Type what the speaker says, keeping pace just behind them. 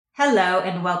Hello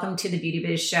and welcome to the Beauty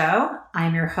Biz Show.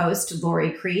 I'm your host,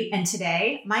 Lori Crete, and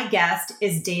today my guest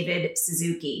is David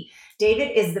Suzuki.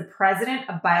 David is the president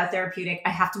of Biotherapeutic.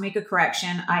 I have to make a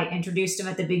correction. I introduced him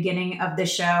at the beginning of the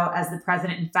show as the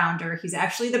president and founder. He's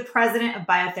actually the president of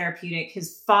Biotherapeutic.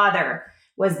 His father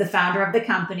was the founder of the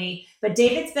company, but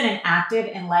David's been an active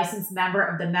and licensed member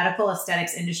of the medical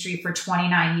aesthetics industry for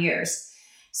 29 years.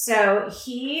 So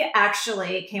he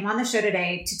actually came on the show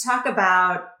today to talk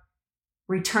about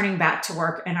returning back to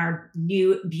work in our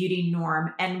new beauty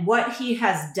norm and what he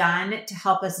has done to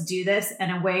help us do this in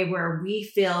a way where we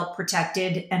feel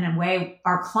protected and in a way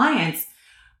our clients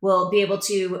will be able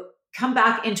to come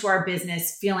back into our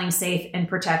business feeling safe and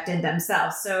protected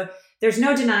themselves. So there's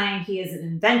no denying he is an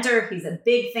inventor. He's a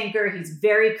big thinker. He's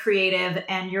very creative,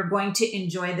 and you're going to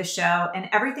enjoy the show and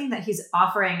everything that he's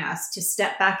offering us to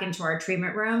step back into our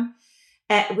treatment room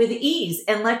with ease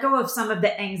and let go of some of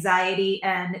the anxiety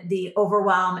and the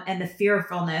overwhelm and the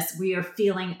fearfulness we are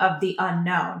feeling of the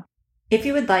unknown. If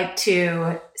you would like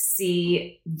to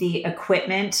see the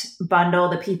equipment bundle,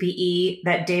 the PPE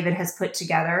that David has put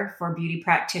together for beauty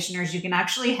practitioners, you can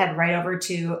actually head right over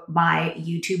to my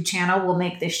YouTube channel. We'll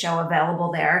make this show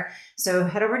available there. So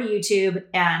head over to YouTube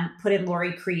and put in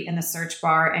Lori Crete in the search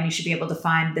bar, and you should be able to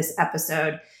find this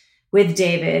episode with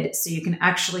David, so you can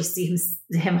actually see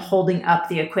him holding up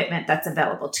the equipment that's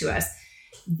available to us.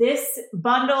 This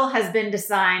bundle has been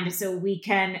designed so we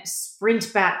can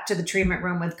sprint back to the treatment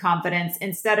room with confidence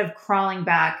instead of crawling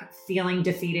back, feeling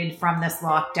defeated from this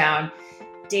lockdown.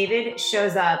 David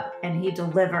shows up and he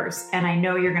delivers, and I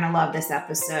know you're going to love this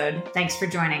episode. Thanks for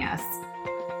joining us.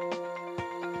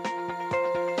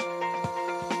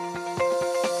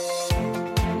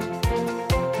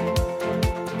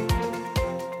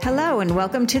 Hello and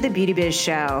welcome to the Beauty Biz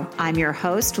Show. I'm your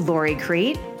host, Lori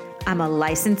Crete. I'm a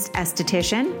licensed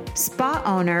esthetician, spa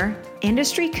owner,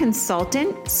 industry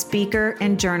consultant, speaker,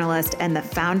 and journalist, and the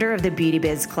founder of the Beauty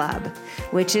Biz Club,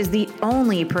 which is the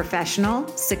only professional,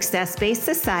 success-based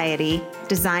society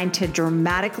designed to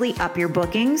dramatically up your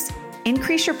bookings,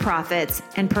 increase your profits,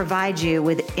 and provide you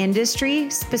with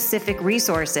industry-specific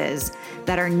resources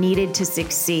that are needed to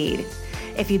succeed.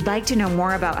 If you'd like to know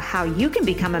more about how you can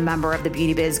become a member of the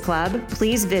Beauty Biz Club,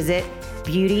 please visit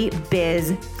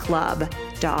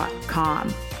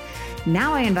beautybizclub.com.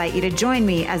 Now I invite you to join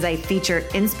me as I feature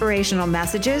inspirational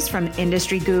messages from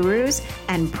industry gurus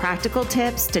and practical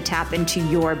tips to tap into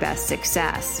your best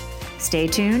success. Stay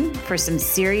tuned for some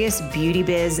serious beauty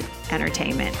biz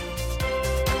entertainment.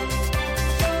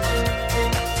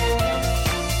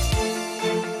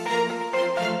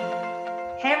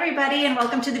 Everybody, and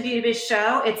welcome to the Beauty Biz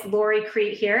Show. It's Lori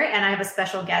Crete here, and I have a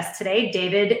special guest today,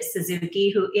 David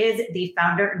Suzuki, who is the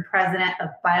founder and president of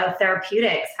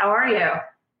Biotherapeutics. How are you?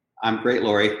 I'm great,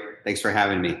 Lori. Thanks for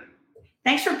having me.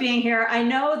 Thanks for being here. I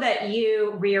know that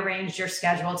you rearranged your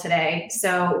schedule today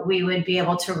so we would be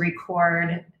able to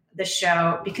record the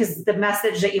show because the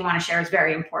message that you want to share is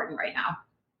very important right now.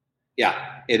 Yeah,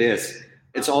 it is.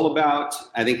 It's all about,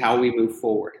 I think, how we move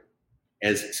forward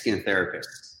as skin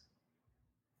therapists.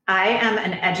 I am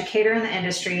an educator in the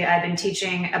industry. I've been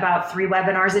teaching about 3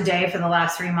 webinars a day for the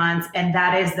last 3 months. And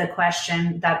that is the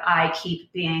question that I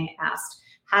keep being asked.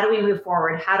 How do we move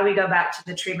forward? How do we go back to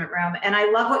the treatment room? And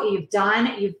I love what you've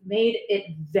done. You've made it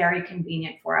very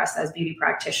convenient for us as beauty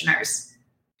practitioners.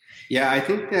 Yeah, I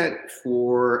think that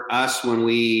for us, when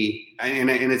and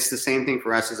it's the same thing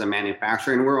for us as a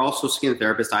manufacturer, and we're also skin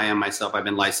therapists. I am myself. I've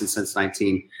been licensed since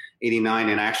 1989,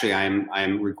 and actually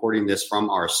I'm recording this from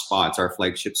our spa. It's our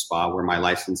flagship spa where my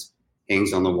license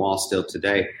hangs on the wall still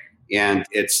today. And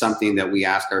it's something that we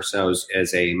ask ourselves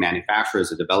as a manufacturer,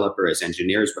 as a developer, as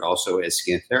engineers, but also as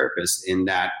skin therapists, in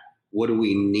that what do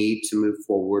we need to move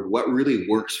forward? What really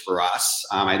works for us?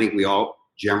 I think we all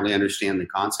generally understand the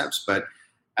concepts, but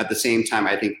at the same time,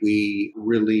 I think we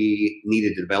really need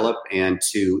to develop and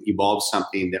to evolve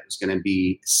something that was going to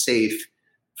be safe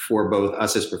for both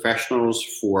us as professionals,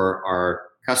 for our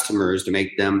customers, to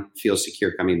make them feel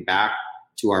secure coming back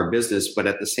to our business, but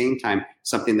at the same time,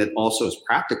 something that also is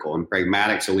practical and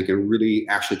pragmatic so we can really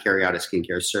actually carry out a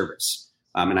skincare service.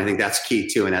 And I think that's key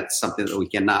too. And that's something that we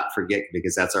cannot forget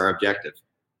because that's our objective.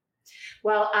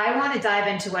 Well, I want to dive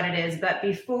into what it is, but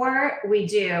before we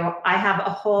do, I have a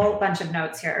whole bunch of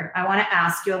notes here. I want to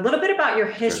ask you a little bit about your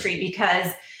history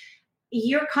because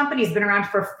your company's been around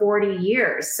for 40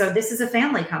 years. So this is a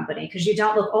family company because you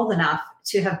don't look old enough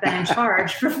to have been in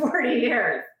charge for 40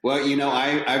 years. Well,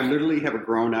 I literally have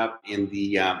grown up in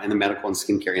the medical and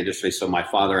skincare industry. So my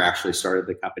father actually started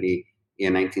the company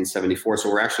in 1974. So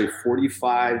we're actually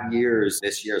 45 years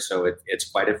this year. So it's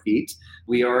quite a feat.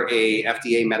 We are a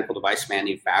FDA medical device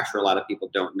manufacturer. A lot of people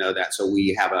don't know that. So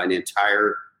we have an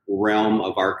entire realm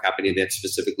of our company that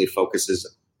specifically focuses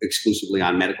exclusively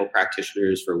on medical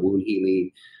practitioners for wound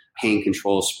healing, pain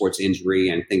control, sports injury,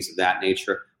 and things of that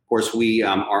nature. Of course, we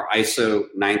are ISO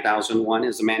 9001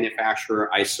 as a manufacturer,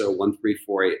 ISO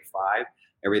 13485.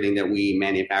 Everything that we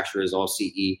manufacture is all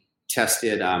CE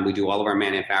tested. We do all of our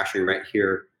manufacturing right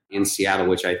here in Seattle,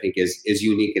 which I think is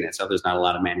unique in itself. There's not a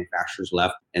lot of manufacturers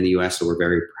left in the U.S., so we're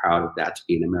very proud of that to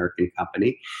be an American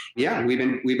company. Yeah, we've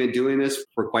been doing this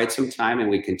for quite some time, and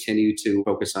we continue to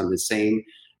focus on the same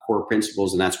core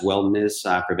principles, and that's wellness,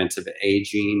 preventive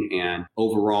aging, and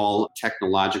overall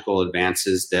technological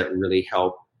advances that really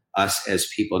help us as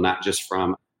people, not just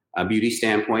from a beauty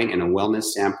standpoint and a wellness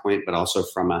standpoint, but also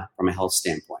from a health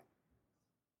standpoint.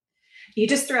 You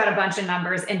just threw out a bunch of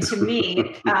numbers, and to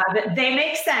me, they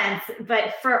make sense.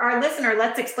 But for our listener,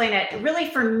 let's explain it. Really,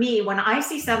 for me, when I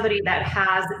see somebody that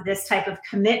has this type of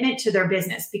commitment to their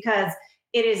business, because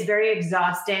it is very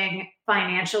exhausting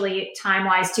financially,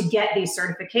 time-wise, to get these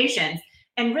certifications.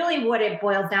 And really what it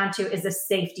boils down to is a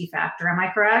safety factor. Am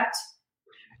I correct?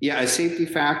 Yeah, a safety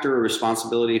factor, a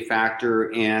responsibility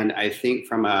factor. And I think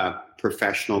from a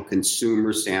professional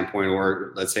consumer standpoint,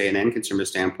 or let's say an end consumer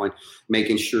standpoint,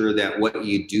 making sure that what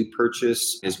you do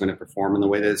purchase is going to perform in the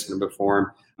way that it's going to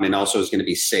perform, and also is going to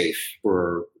be safe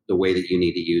for the way that you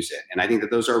need to use it. And I think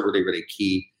that those are really, really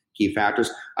key factors.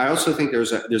 I also think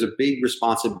there's a big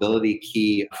responsibility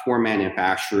key for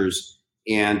manufacturers,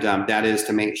 and that is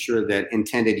to make sure that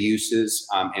intended uses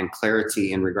and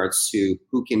clarity in regards to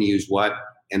who can use what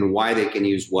and why they can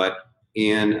use what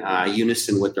in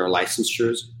unison with their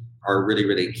licensures are really,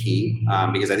 really key,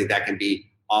 because I think that can be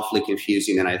awfully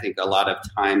confusing. And I think a lot of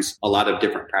times, a lot of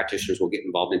different practitioners will get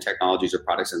involved in technologies or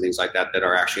products and things like that that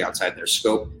are actually outside their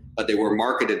scope, but they were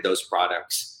marketed those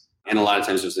products. And a lot of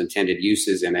times there's intended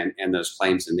uses and those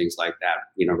claims and things like that,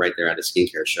 right there at a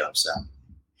skincare show. So,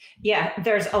 yeah,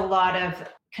 there's a lot of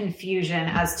confusion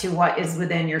as to what is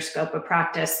within your scope of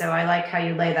practice. So I like how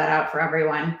you lay that out for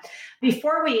everyone.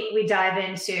 Before we dive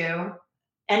into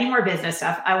any more business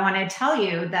stuff, I want to tell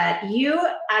you that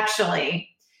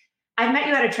I met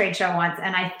you at a trade show once,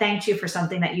 and I thanked you for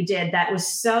something that you did that was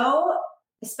so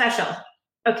special.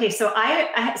 Okay, so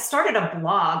I started a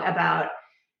blog about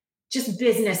just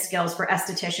business skills for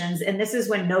estheticians. And this is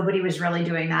when nobody was really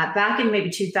doing that, back in maybe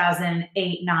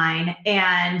 2008, 9.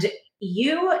 And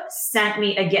you sent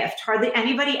me a gift. Hardly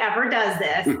anybody ever does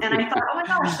this. And I thought, oh my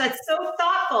gosh, that's so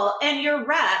thoughtful. And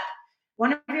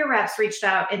one of your reps reached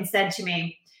out and said to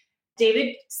me,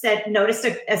 David noticed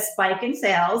a spike in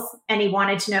sales, and he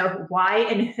wanted to know why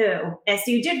and who. And so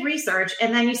you did research,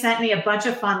 and then you sent me a bunch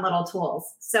of fun little tools.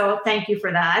 So thank you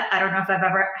for that. I don't know if I've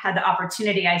ever had the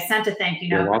opportunity. I sent a thank you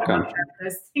note. You're welcome. I'm not sure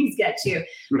if those things get to you,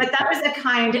 but that was a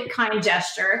kind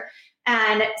gesture.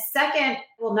 And second,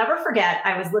 we'll never forget,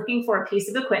 I was looking for a piece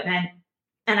of equipment,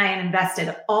 and I had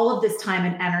invested all of this time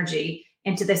and energy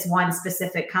into this one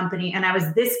specific company. And I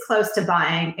was this close to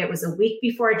buying. It was a week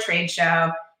before a trade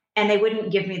show, and they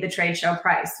wouldn't give me the trade show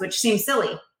price, which seems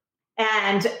silly.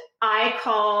 And I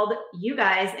called you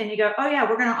guys, and you go, oh yeah,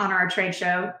 we're going to honor our trade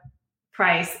show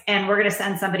price, and we're going to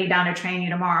send somebody down to train you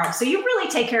tomorrow. So you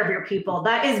really take care of your people.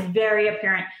 That is very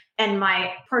apparent. In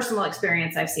my personal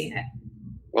experience, I've seen it.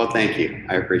 Well, thank you.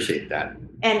 I appreciate that.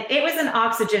 And it was an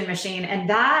oxygen machine, and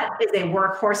that is a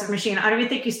workhorse of a machine. I don't even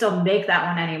think you still make that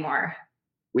one anymore.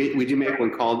 We do make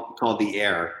one called the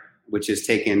Air, which is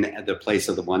taking the place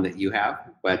of the one that you have.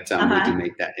 But we do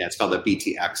make that. Yeah, it's called the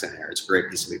BTX in Air. It's a great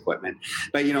piece of equipment.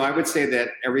 But, I would say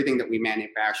that everything that we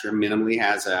manufacture minimally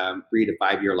has a 3 to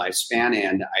 5 year lifespan.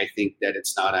 And I think that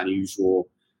it's not unusual.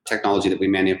 Technology that we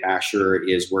manufacture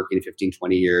is working 15,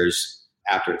 20 years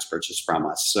after it's purchased from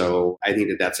us. So I think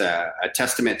that that's a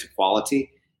testament to quality.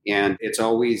 And it's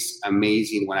always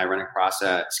amazing when I run across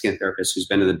a skin therapist who's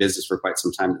been in the business for quite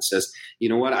some time that says, you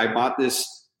know what, I bought this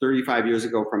 35 years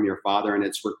ago from your father, and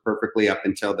it's worked perfectly up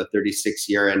until the 36th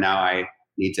year. And now I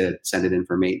need to send it in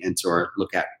for maintenance or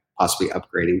look at possibly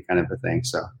upgrading, kind of a thing.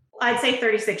 So I'd say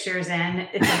 36 years in.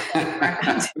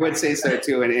 I would say so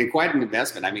too. And quite an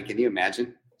investment. I mean, can you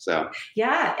imagine? So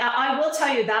yeah, I will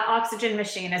tell you that oxygen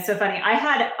machine is so funny. I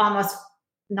had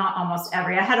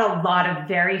I had a lot of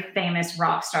very famous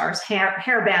rock stars,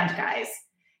 hair band guys.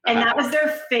 And that was their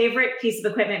favorite piece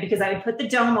of equipment, because I would put the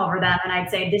dome over them and I'd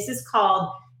say, this is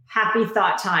called happy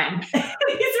thought time. These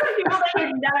are people that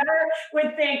you never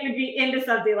would think would be into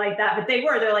something like that, but they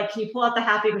were. They're like, can you pull out the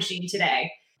happy machine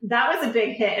today? That was a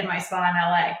big hit in my spot in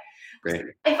LA. Great.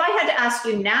 If I had to ask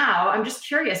you now, I'm just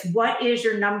curious, what is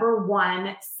your number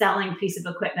one selling piece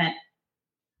of equipment?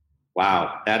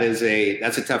 Wow, that's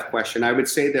a tough question. I would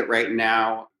say that right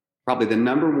now, probably the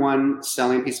number one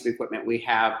selling piece of equipment we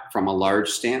have from a large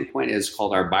standpoint is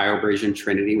called our BioAbrasion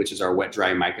Trinity, which is our wet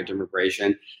dry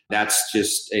microdermabrasion. That's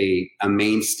just a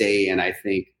mainstay and I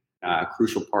think a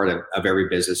crucial part of every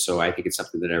business. So I think it's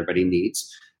something that everybody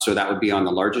needs. So that would be on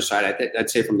the larger side. I'd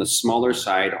say from the smaller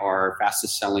side, our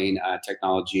fastest selling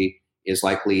technology is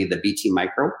likely the BT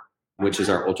Micro, which is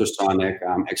our ultrasonic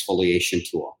exfoliation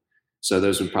tool. So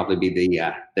those would probably be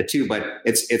the two, but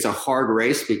it's a hard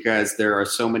race because there are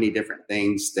so many different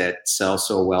things that sell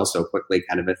so well so quickly,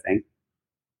 kind of a thing.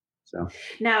 So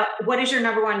now, what is your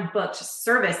number one booked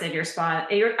service in your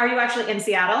spot? Are you actually in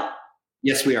Seattle?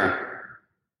 Yes, we are.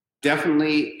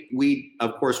 Definitely, we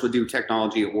of course would do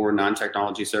technology or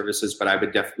non-technology services, but I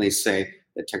would definitely say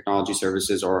that technology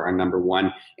services are our number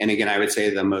one. And again, I would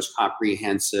say the most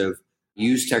comprehensive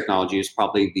used technology is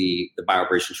probably the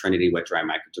BioAbrasion Trinity wet dry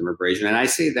microdermabrasion. And I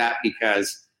say that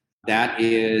because that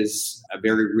is a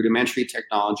very rudimentary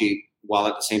technology, while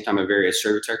at the same time a very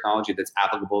assertive technology that's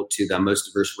applicable to the most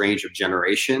diverse range of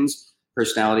generations,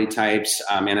 personality types,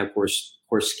 and of course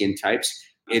skin types.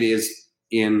 It is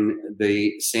in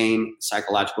the same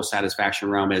psychological satisfaction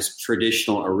realm as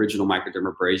traditional original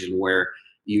microdermabrasion, where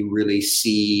you really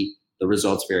see the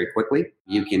results very quickly.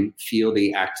 You can feel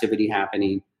the activity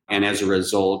happening. And as a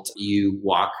result, you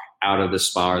walk out of the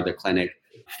spa or the clinic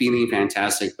feeling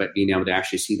fantastic, but being able to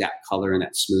actually see that color and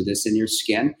that smoothness in your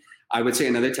skin. I would say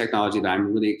another technology that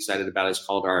I'm really excited about is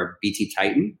called our BT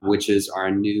Titan, which is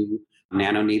our new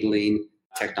nano needling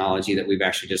technology that we've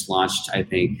actually just launched, I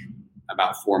think,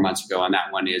 about 4 months ago. And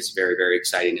that one is very, very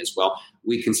exciting as well.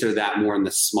 We consider that more in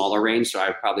the smaller range. So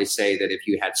I'd probably say that if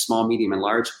you had small, medium, and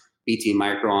large, BT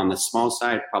Micro on the small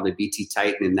side, probably BT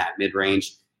Titan in that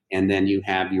mid-range. And then you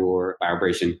have your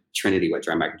BioAbrasion Trinity wet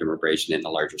dry microdermabrasion in the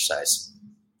larger size.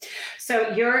 So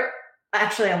you're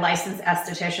actually a licensed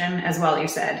esthetician as well, you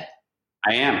said?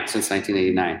 I am, since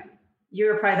 1989. You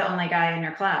were probably the only guy in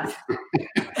your class.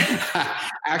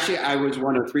 Actually, I was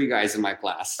one of 3 guys in my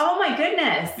class. Oh my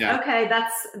goodness. Yeah. Okay,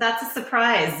 that's a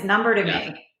surprise number to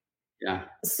me. Yeah.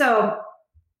 So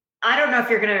I don't know if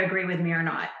you're going to agree with me or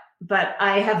not, but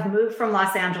I have moved from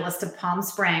Los Angeles to Palm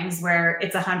Springs, where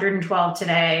it's 112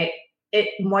 today.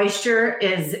 Moisture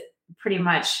is pretty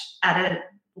much at a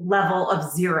level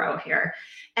of 0 here.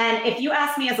 And if you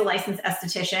ask me as a licensed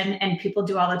esthetician, and people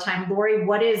do all the time, Lori,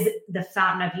 what is the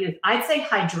fountain of youth? I'd say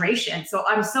hydration. So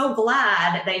I'm so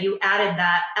glad that you added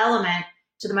that element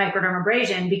to the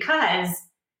microdermabrasion, because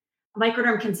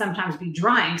microderm can sometimes be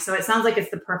drying. So it sounds like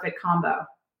it's the perfect combo.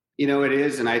 You know, it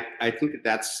is. And I think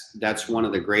that's one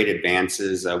of the great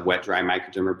advances of wet dry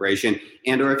microdermabrasion.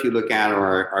 And or if you look at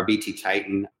our BT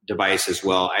Titan device as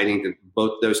well, I think that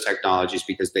both those technologies,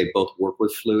 because they both work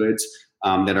with fluids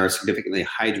that are significantly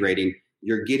hydrating,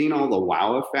 you're getting all the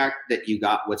wow effect that you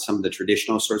got with some of the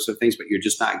traditional sorts of things, but you're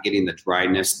just not getting the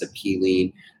dryness, the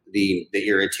peeling, the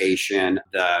irritation,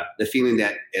 the feeling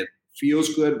that it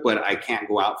feels good, but I can't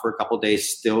go out for a couple of days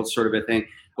still, sort of a thing.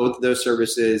 Both of those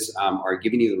services are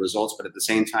giving you the results, but at the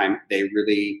same time, they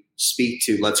really speak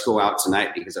to let's go out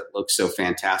tonight because it looks so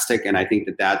fantastic. And I think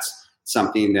that that's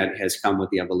something that has come with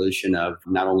the evolution of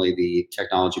not only the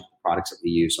technology products that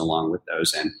we use along with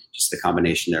those, and just the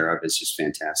combination thereof is just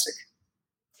fantastic.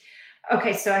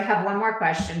 Okay, so I have one more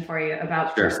question for you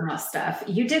about personal stuff.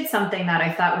 You did something that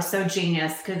I thought was so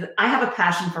genius, because I have a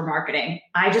passion for marketing.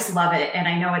 I just love it. And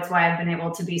I know it's why I've been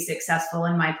able to be successful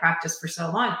in my practice for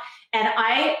so long. And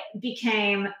I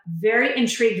became very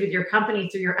intrigued with your company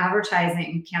through your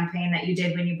advertising campaign that you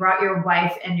did when you brought your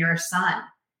wife and your son.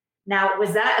 Now,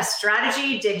 was that a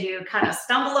strategy? Did you kind of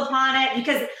stumble upon it?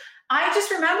 Because I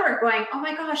just remember going, oh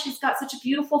my gosh, he's got such a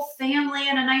beautiful family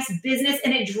and a nice business,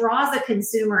 and it draws a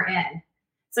consumer in.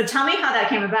 So tell me how that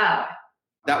came about.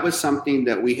 That was something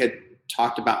that we had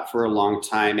talked about for a long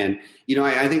time. And, you know,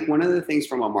 I think one of the things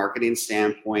from a marketing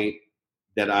standpoint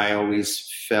that I always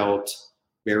felt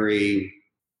very,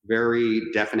 very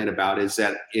definite about is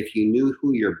that if you knew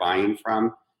who you're buying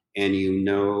from, and you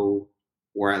know,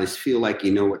 or at least feel like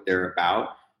you know what they're about,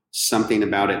 something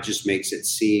about it just makes it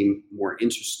seem more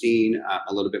interesting,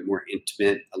 a little bit more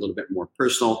intimate, a little bit more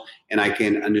personal, and I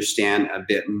can understand a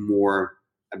bit more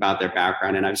about their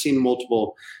background. And I've seen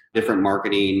multiple different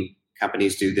marketing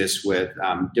companies do this with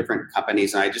different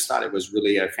companies, and I just thought it was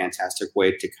really a fantastic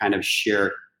way to kind of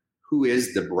share who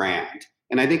is the brand.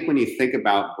 And I think when you think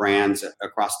about brands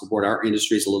across the board, our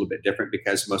industry is a little bit different,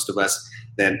 because most of us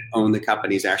that own the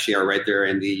companies actually are right there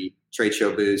in the trade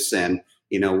show booths and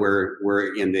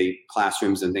we're in the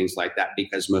classrooms and things like that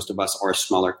because most of us are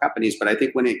smaller companies. But I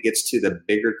think when it gets to the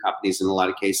bigger companies, in a lot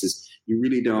of cases, you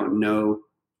really don't know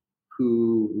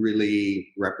who really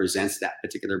represents that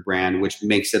particular brand, which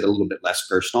makes it a little bit less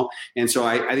personal. And so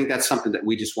I think that's something that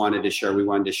we just wanted to share. We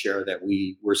wanted to share that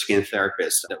we were skin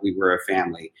therapists, that we were a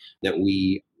family, that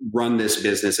we run this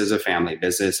business as a family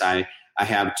business. I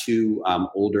have two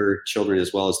older children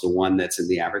as well as the one that's in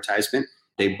the advertisement.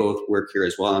 They both work here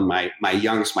as well. And my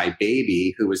youngest, my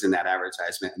baby, who was in that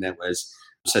advertisement, and that was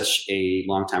such a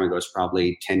long time ago, it's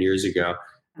probably 10 years ago,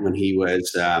 when he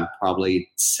was probably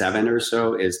 7 or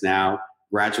so, is now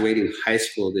graduating high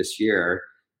school this year.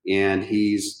 And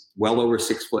he's well over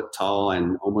 6 foot tall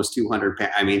and almost 200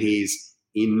 pounds. I mean, he's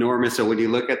enormous. So when you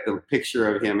look at the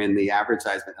picture of him in the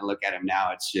advertisement and look at him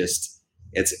now, it's just,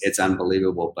 it's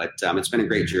unbelievable. But it's been a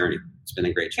great journey. It's been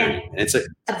a great journey. And it's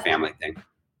a family thing.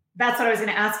 That's what I was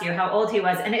going to ask you, how old he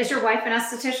was. And is your wife an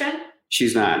esthetician?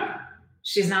 She's not.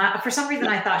 She's not? For some reason,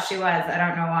 I thought she was. I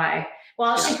don't know why.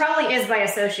 Well, yeah. She probably is by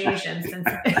association, since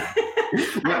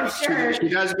well, I'm sure. She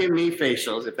does give me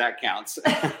facials, if that counts.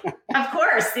 Of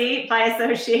course, see, by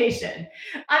association.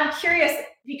 I'm curious,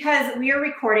 because we are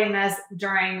recording this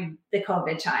during the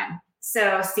COVID time.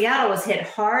 So Seattle was hit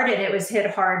hard, and it was hit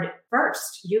hard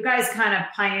first. You guys kind of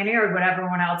pioneered what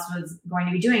everyone else was going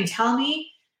to be doing. Tell me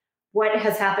what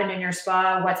has happened in your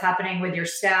spa, what's happening with your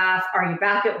staff. Are you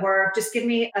back at work? Just give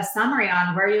me a summary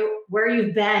on where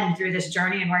you've been through this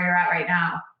journey and where you're at right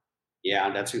now. Yeah,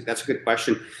 that's a good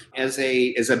question. As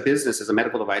a business, as a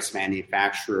medical device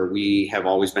manufacturer, we have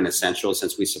always been essential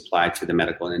since we supply to the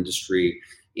medical industry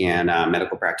and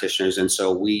medical practitioners. And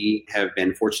so we have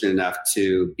been fortunate enough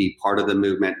to be part of the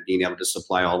movement, being able to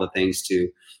supply all the things to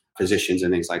physicians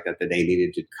and things like that they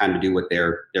needed to kind of do what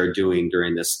they're doing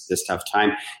during this tough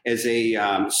time. As a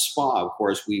spa, of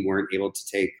course, we weren't able to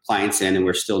take clients in, and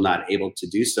we're still not able to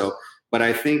do so. But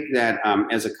I think that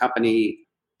as a company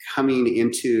coming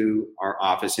into our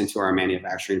office, into our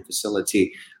manufacturing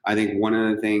facility, I think one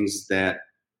of the things that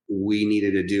we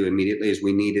needed to do immediately is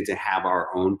we needed to have our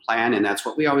own plan. And that's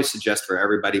what we always suggest for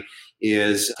everybody,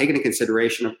 is taking into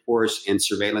consideration, of course, in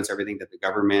surveillance, everything that the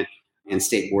government and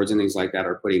state boards and things like that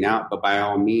are putting out, but by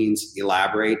all means,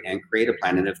 elaborate and create a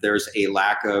plan. And if there's a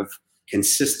lack of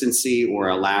consistency or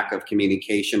a lack of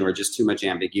communication or just too much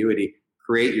ambiguity,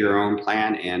 create your own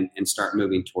plan and start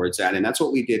moving towards that. And that's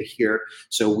what we did here.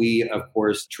 So we, of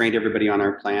course, trained everybody on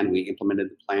our plan. We implemented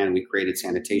the plan. We created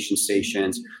sanitation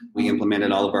stations. We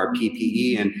implemented all of our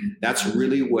PPE. And that's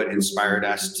really what inspired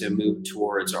us to move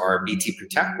towards our BT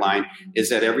Protect line, is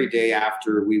that every day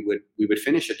after we would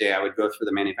finish a day, I would go through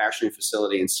the manufacturing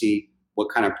facility and see what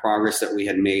kind of progress that we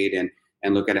had made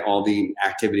and look at all the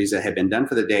activities that had been done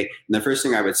for the day. And the first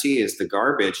thing I would see is the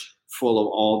garbage full of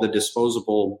all the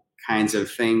disposable kinds of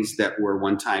things that were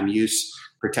one-time use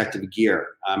protective gear.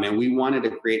 And we wanted to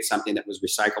create something that was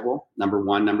recyclable, number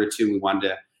one. Number two, we wanted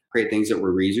to create things that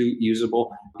were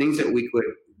reusable, things that we could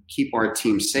keep our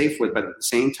team safe with, but at the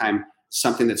same time,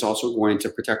 something that's also going to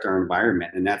protect our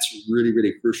environment. And that's really,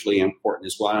 really crucially important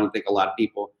as well. I don't think a lot of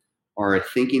people are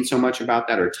thinking so much about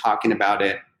that or talking about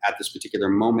it at this particular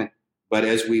moment. But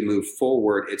as we move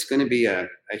forward, it's going to be a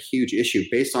huge issue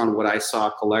based on what I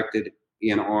saw collected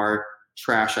in our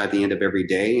trash at the end of every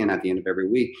day and at the end of every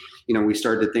week. We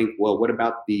started to think, well, what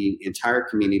about the entire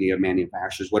community of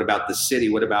manufacturers? What about the city?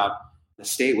 What about the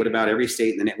state? What about every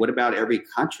state? And then what about every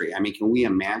country? I mean, can we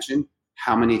imagine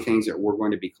how many things that we're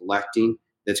going to be collecting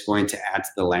that's going to add to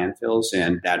the landfills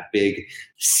and that big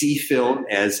sea fill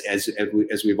as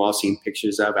we've all seen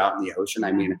pictures of out in the ocean?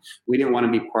 I mean, we didn't want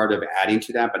to be part of adding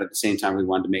to that, but at the same time, we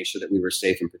wanted to make sure that we were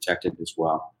safe and protected as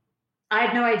well. I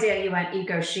had no idea you went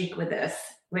eco chic with this,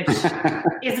 which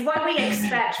is what we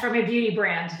expect from a beauty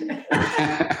brand, to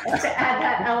add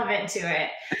that element to it.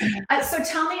 So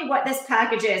tell me what this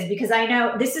package is, because I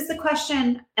know this is the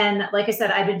question. And like I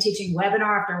said, I've been teaching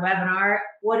webinar after webinar.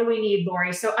 What do we need,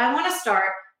 Lori? So I want to start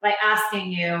by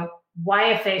asking you, why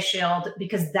a face shield?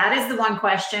 Because that is the one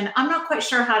question I'm not quite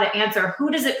sure how to answer.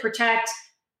 Who does it protect?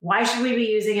 Why should we be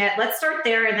using it? Let's start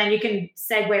there, and then you can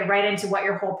segue right into what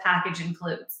your whole package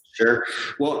includes. Sure.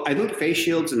 Well, I think face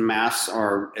shields and masks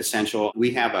are essential.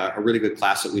 We have a really good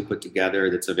class that we put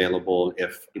together that's available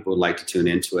if people would like to tune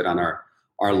into it on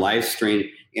our live stream.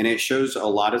 And it shows a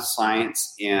lot of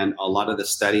science and a lot of the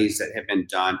studies that have been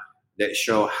done that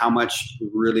show how much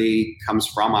really comes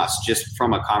from us, just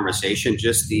from a conversation,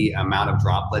 just the amount of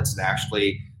droplets that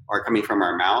actually are coming from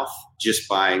our mouth just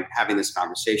by having this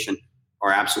conversation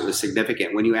are absolutely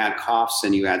significant. When you add coughs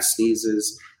and you add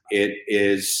sneezes, it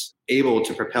is able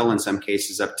to propel in some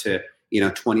cases up to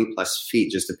 20 plus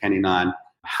feet, just depending on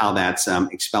how that's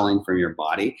expelling from your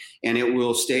body. And it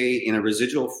will stay in a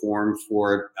residual form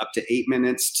for up to 8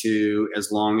 minutes to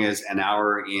as long as an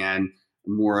hour in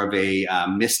more of a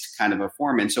mist kind of a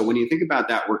form. And so when you think about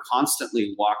that, we're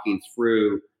constantly walking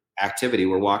through activity.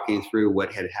 We're walking through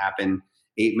what had happened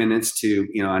 8 minutes to,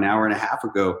 an hour and a half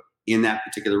ago in that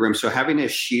particular room. So having a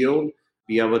shield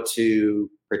be able to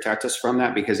protect us from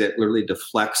that, because it literally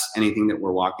deflects anything that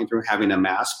we're walking through. Having a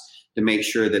mask to make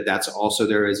sure that that's also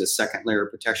there as a second layer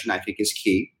of protection, I think is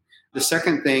key. The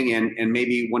second thing, and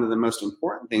maybe one of the most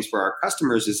important things for our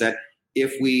customers, is that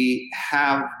if we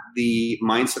have the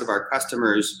mindset of our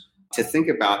customers to think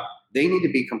about, they need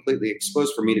to be completely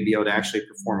exposed for me to be able to actually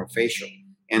perform a facial.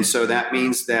 And so that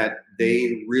means that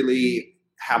they really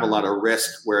have a lot of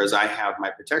risk, whereas I have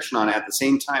my protection on. At the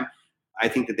same time, I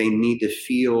think that they need to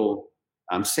feel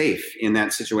safe in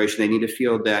that situation. They need to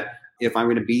feel that if I'm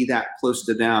going to be that close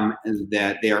to them,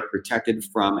 that they are protected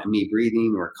from me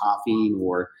breathing or coughing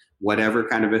or whatever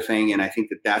kind of a thing. And I think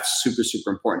that that's super,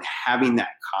 super important. Having that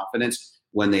confidence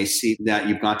when they see that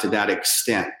you've got to that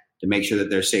extent to make sure that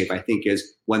they're safe, I think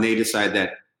is when they decide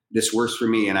that this works for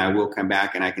me and I will come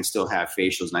back and I can still have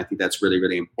facials. And I think that's really,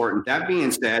 really important. That being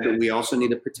said, we also need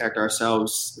to protect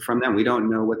ourselves from them. We don't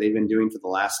know what they've been doing for the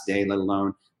last day, let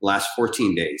alone the last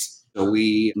 14 days. So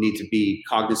we need to be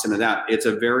cognizant of that. It's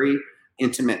a very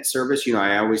intimate service.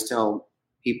 I always tell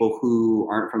people who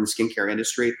aren't from the skincare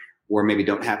industry or maybe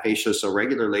don't have facials so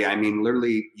regularly. I mean,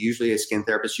 literally, usually a skin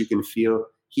therapist, you can feel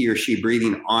he or she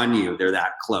breathing on you. They're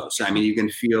that close. I mean, you can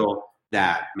feel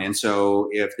that. And so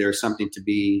if there's something to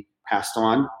be passed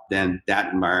on, then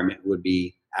that environment would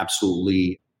be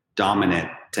absolutely dominant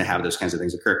to have those kinds of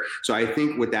things occur. So I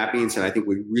think with that being said, I think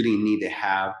we really need to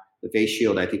have the face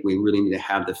shield. I think we really need to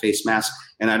have the face mask.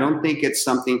 And I don't think it's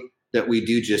something that we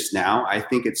do just now. I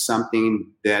think it's something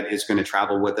that is going to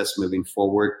travel with us moving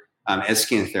forward. As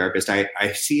skin therapist, I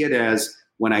see it as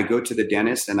when I go to the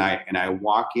dentist and I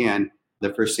walk in,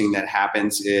 the first thing that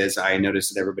happens is I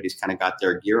notice that everybody's kind of got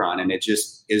their gear on, and it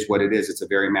just is what it is. It's a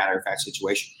very matter-of-fact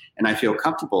situation, and I feel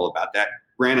comfortable about that.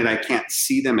 Granted, I can't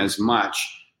see them as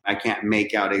much. I can't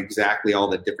make out exactly all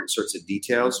the different sorts of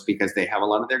details because they have a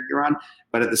lot of their gear on.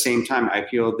 But at the same time, I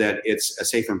feel that it's a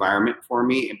safe environment for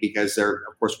me because they're,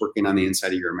 of course, working on the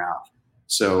inside of your mouth.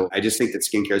 So I just think that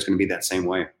skincare is going to be that same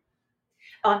way.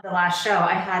 On the last show,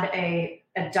 I had a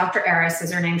Dr. Eris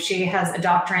is her name. She has a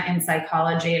doctorate in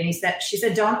psychology. And she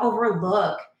said, don't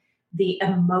overlook the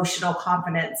emotional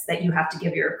confidence that you have to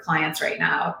give your clients right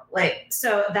now.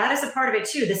 So that is a part of it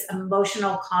too, this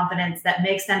emotional confidence that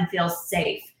makes them feel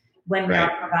safe when we're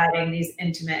providing these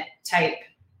intimate type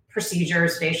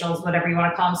procedures, facials, whatever you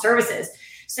want to call them, services.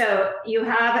 So you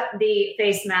have the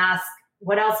face mask.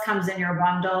 What else comes in your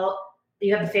bundle?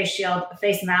 You have the face shield, a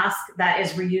face mask that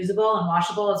is reusable and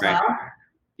washable as well.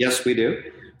 Yes, we do.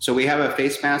 So we have a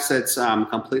face mask that's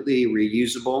completely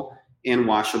reusable and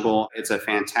washable. It's a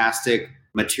fantastic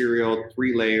material,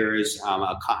 3 layers,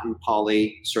 a cotton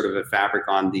poly, sort of a fabric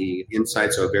on the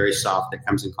inside, so very soft that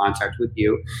comes in contact with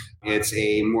you. It's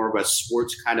a more of a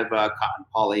sports kind of a cotton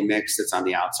poly mix that's on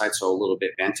the outside, so a little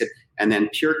bit vented, and then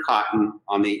pure cotton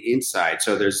on the inside.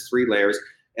 So there's 3 layers.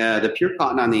 The pure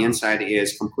cotton on the inside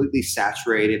is completely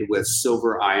saturated with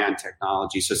silver ion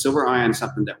technology. So silver ion is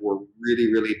something that we're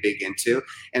really, really big into.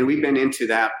 And we've been into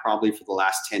that probably for the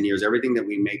last 10 years. Everything that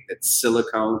we make that's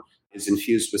silicone is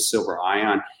infused with silver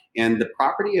ion. And the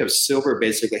property of silver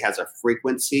basically has a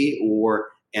frequency or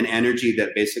an energy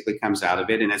that basically comes out of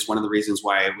it. And it's one of the reasons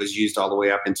why it was used all the way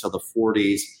up until the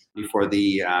 40s before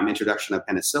the introduction of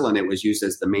penicillin. It was used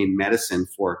as the main medicine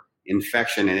for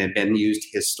infection, and it had been used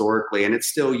historically, and it's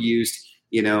still used,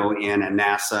 in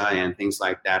NASA and things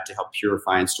like that to help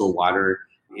purify and store water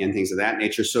and things of that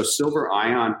nature. So silver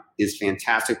ion is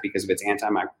fantastic because of its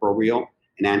antimicrobial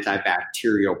and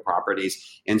antibacterial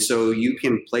properties. And so you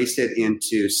can place it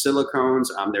into silicones.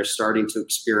 They're starting to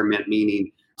experiment,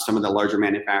 meaning some of the larger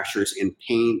manufacturers in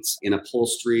paints, in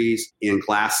upholsteries, in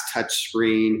glass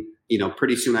touchscreen.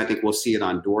 Pretty soon I think we'll see it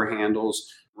on door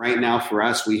handles. Right now, for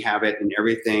us, we have it in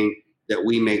everything that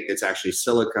we make that's actually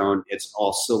silicone. It's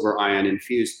all silver ion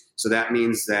infused. So that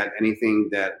means that anything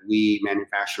that we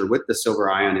manufacture with the silver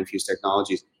ion infused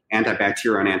technologies,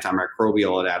 antibacterial and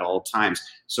antimicrobial at all times.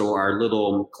 So our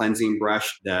little cleansing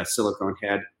brush, the silicone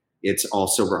head, it's all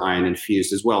silver ion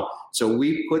infused as well. So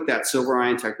we put that silver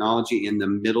ion technology in the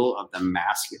middle of the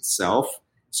mask itself.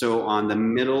 So on the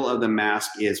middle of the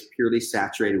mask is purely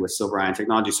saturated with silver ion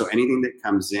technology. So anything that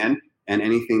comes in and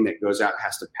anything that goes out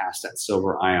has to pass that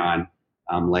silver ion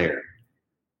layer.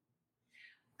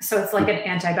 So it's like an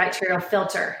antibacterial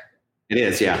filter. It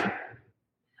is, yeah.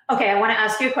 Okay, I want to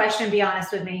ask you a question. Be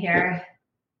honest with me here.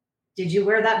 Did you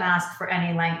wear that mask for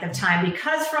any length of time?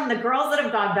 Because from the girls that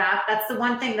have gone back, that's the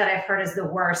one thing that I've heard is the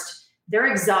worst. They're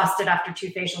exhausted after 2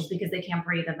 facials because they can't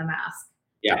breathe in the mask.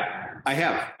 Yeah, I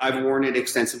have. I've worn it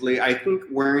extensively. I think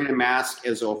wearing a mask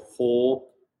as a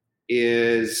whole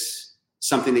is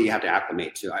something that you have to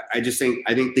acclimate to. I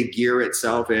think the gear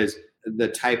itself is the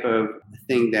type of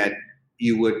thing that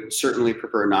you would certainly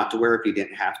prefer not to wear if you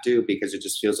didn't have to, because it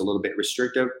just feels a little bit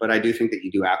restrictive. But I do think that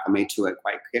you do acclimate to it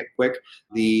quite quick.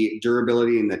 The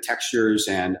durability and the textures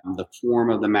and the form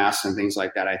of the mask and things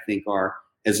like that, I think are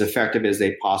as effective as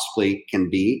they possibly can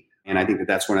be. And I think that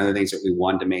that's one of the things that we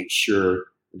wanted to make sure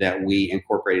that we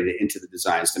incorporated it into the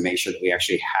designs, to make sure that we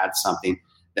actually had something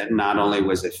that not only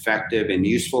was effective and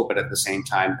useful, but at the same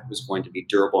time was going to be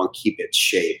durable and keep its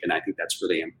shape. And I think that's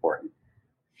really important.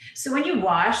 So when you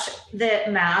wash the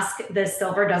mask, the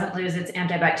silver doesn't lose its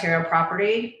antibacterial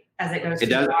property as it goes through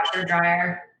the washer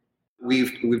dryer?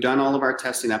 We've done all of our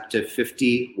testing up to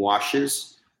 50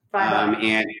 washes. 50.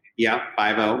 And yeah,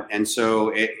 50. And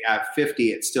so at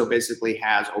 50, it still basically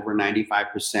has over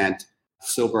 95%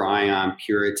 silver ion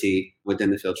purity within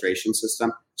the filtration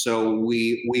system. So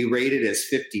we rate it as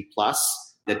 50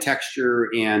 plus. The texture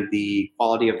and the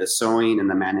quality of the sewing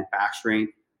and the manufacturing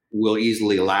will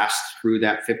easily last through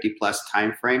that 50 plus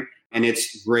time frame. And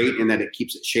it's great in that it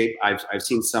keeps its shape. I've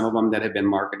seen some of them that have been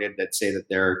marketed that say that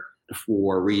they're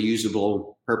for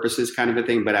reusable purposes kind of a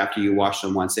thing, but after you wash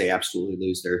them once, they absolutely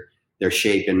lose their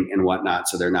shape and whatnot.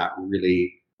 So they're not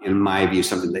really, in my view,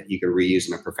 something that you can reuse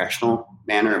in a professional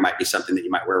manner. It might be something that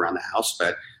you might wear around the house,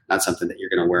 but not something that you're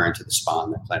going to wear into the spa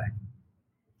and the clinic.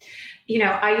 You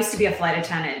know, I used to be a flight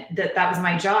attendant. That was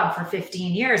my job for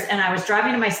 15 years. And I was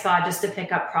driving to my spa just to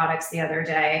pick up products the other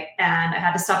day. And I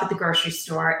had to stop at the grocery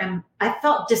store. And I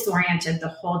felt disoriented the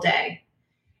whole day.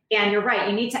 And you're right.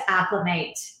 You need to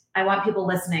acclimate. I want people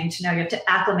listening to know you have to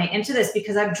acclimate into this,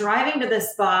 because I'm driving to the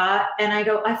spa and I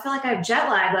feel like I have jet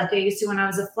lag like I used to when I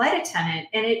was a flight attendant.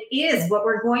 And it is what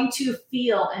we're going to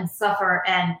feel and suffer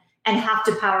and have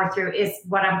to power through is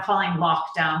what I'm calling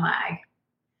lockdown lag.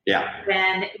 Yeah.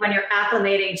 When you're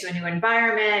acclimating to a new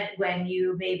environment, when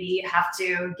you maybe have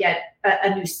to get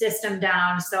a new system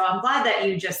down. So I'm glad that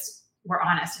you just were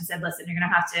honest and said, listen, you're going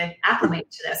to have to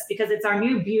acclimate to this because it's our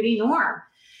new beauty norm.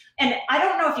 And I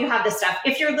don't know if you have this stuff.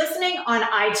 If you're listening on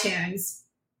iTunes,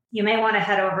 you may want to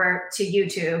head over to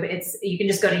YouTube. You can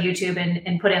just go to YouTube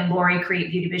and put in Lori Crete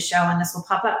Beauty Biz Show, and this will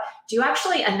pop up. Do you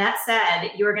actually, Annette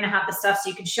said you were going to have the stuff so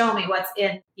you can show me what's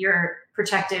in your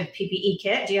protective PPE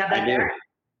kit. Do you have that there?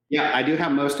 Yeah, I do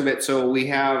have most of it. So we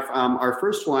have our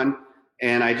first one,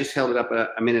 and I just held it up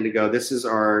a minute ago. This is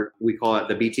we call it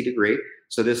the BT Degree.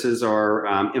 So this is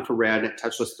our infrared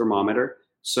touchless thermometer.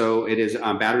 So it is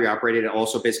battery operated. It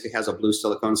also basically has a blue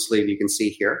silicone sleeve you can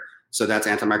see here. So that's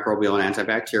antimicrobial and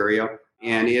antibacterial.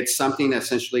 And it's something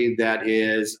essentially that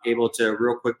is able to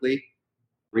real quickly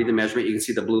read the measurement. You can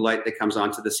see the blue light that comes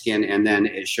onto the skin, and then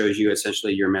it shows you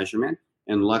essentially your measurement.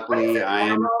 And luckily I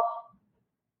am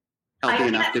healthy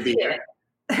enough to be here.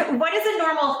 What is a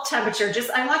normal temperature?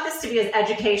 I want this to be as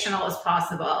educational as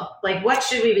possible. Like, what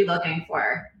should we be looking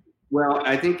for? Well,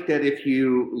 I think that if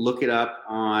you look it up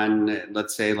on,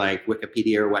 let's say, like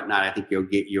Wikipedia or whatnot, I think you'll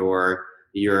get your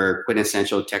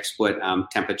quintessential textbook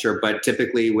temperature. But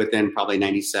typically within probably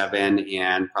 97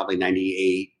 and probably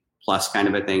 98 plus kind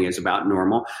of a thing is about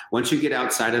normal. Once you get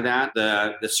outside of that,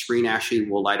 the screen actually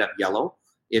will light up yellow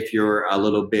if you're a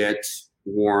little bit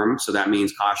warm. So that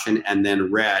means caution. And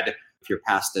then red, if you're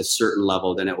past a certain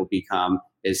level, then it will become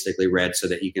basically red, so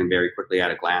that you can very quickly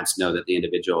at a glance know that the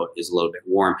individual is a little bit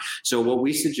warm. So what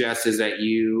we suggest is that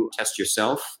you test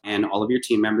yourself and all of your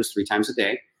team members 3 times a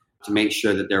day to make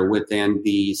sure that they're within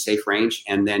the safe range.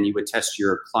 And then you would test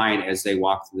your client as they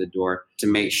walk through the door to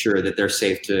make sure that they're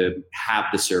safe to have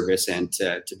the service and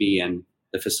to be in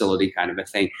the facility kind of a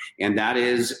thing. And that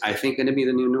is, I think, going to be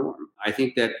the new norm. I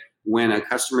think that when a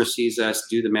customer sees us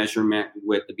do the measurement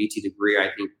with the BT Degree, I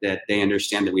think that they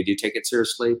understand that we do take it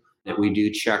seriously, that we do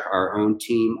check our own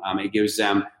team. It gives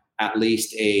them at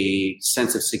least a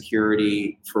sense of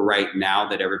security for right now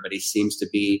that everybody seems to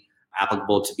be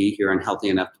applicable to be here and healthy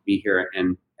enough to be here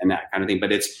and that kind of thing.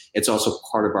 But it's also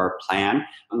part of our plan.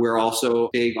 We're also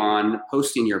big on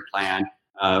posting your plan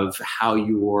of how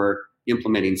you're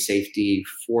implementing safety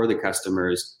for the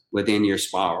customers within your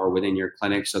spa or within your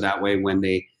clinic. So that way, when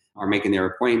they are making their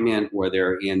appointment or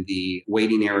they're in the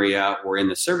waiting area or in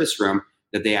the service room,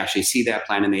 that they actually see that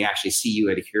plan and they actually see you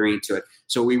adhering to it.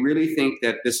 So we really think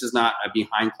that this is not a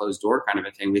behind closed door kind of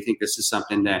a thing. We think this is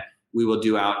something that we will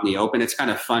do out in the open. It's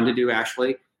kind of fun to do,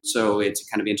 actually. So it's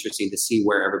kind of interesting to see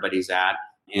where everybody's at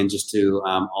and just to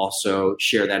also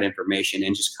share that information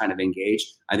and just kind of engage.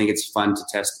 I think it's fun to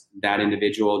test that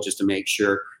individual just to make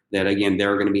sure that, again,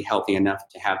 they're going to be healthy enough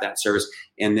to have that service.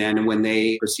 And then when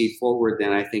they proceed forward,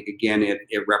 then I think, again,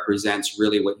 it represents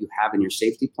really what you have in your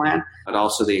safety plan, but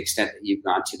also the extent that you've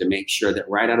gone to make sure that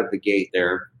right out of the gate,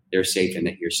 they're safe and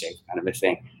that you're safe, kind of a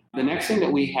thing. The next thing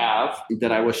that we have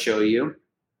that I will show you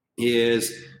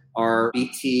is our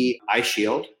BT Eye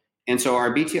Shield. And so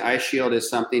our BT Eye Shield is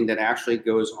something that actually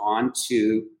goes on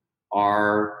to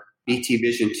our BT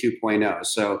Vision 2.0.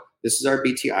 So this is our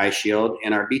BT Eye Shield,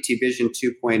 and our BT Vision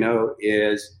 2.0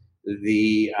 is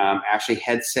the actually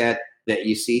headset that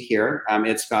you see here.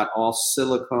 It's got all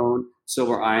silicone,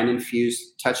 silver ion infused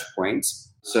touch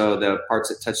points. So the parts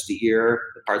that touch the ear,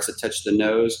 the parts that touch the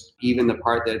nose, even the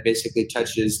part that basically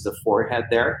touches the forehead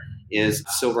there is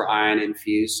silver ion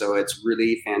infused. So it's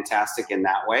really fantastic in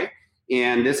that way.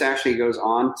 And this actually goes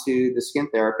on to the skin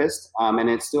therapist, and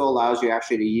it still allows you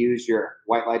actually to use your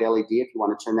white light LED if you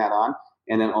want to turn that on,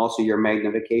 and then also your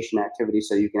magnification activity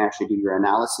so you can actually do your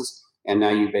analysis. And now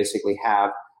you basically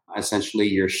have essentially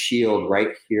your shield right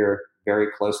here very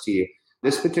close to you.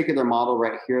 This particular model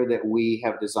right here that we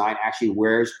have designed actually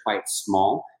wears quite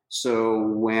small. So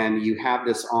when you have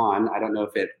this on, I don't know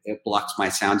if it blocks my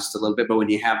sound just a little bit, but when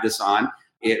you have this on,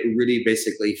 it really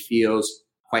basically feels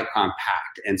quite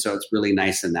compact. And so it's really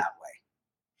nice in that way.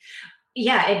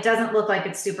 Yeah, it doesn't look like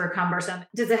it's super cumbersome.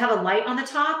 Does it have a light on the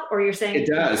top, or you're saying it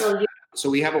does? So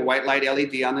we have a white light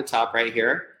LED on the top right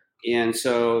here. And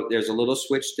so there's a little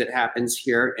switch that happens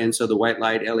here. And so the white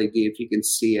light LED, if you can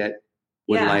see it,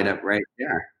 would light up right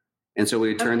there. And so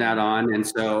we turn that on. And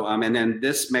so, and then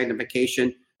this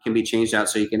magnification can be changed out.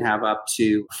 So you can have up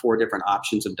to 4 different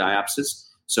options of diopsis.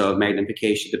 So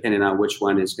magnification, depending on which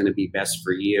one is going to be best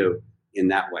for you in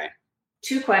that way.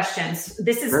 2 questions.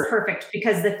 This is perfect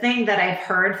because the thing that I've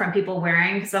heard from people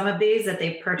wearing some of these that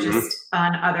they've purchased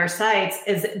on other sites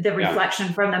is the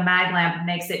reflection from the mag lamp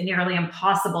makes it nearly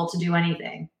impossible to do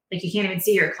anything. Like you can't even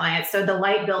see your client. So the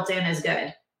light built in is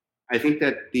good. I think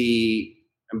that the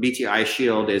BT Eye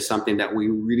Shield is something that we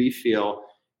really feel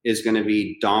is going to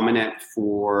be dominant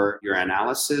for your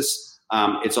analysis.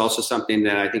 It's also something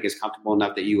that I think is comfortable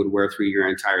enough that you would wear through your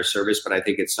entire service, but I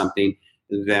think it's something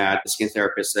that the skin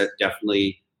therapist that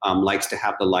definitely likes to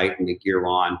have the light and the gear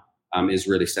on is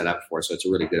really set up for. So it's a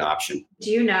really good option.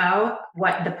 Do you know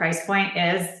what the price point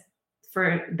is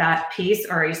for that piece,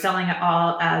 or are you selling it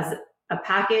all as a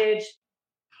package?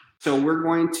 So we're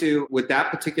going to, with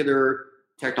that particular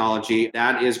technology,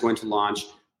 that is going to launch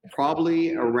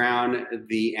probably around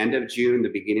the end of June, the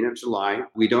beginning of July.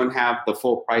 We don't have the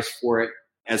full price for it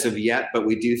as of yet, but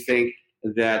we do think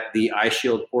that the eye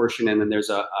shield portion, and then there's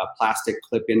a plastic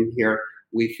clip in here,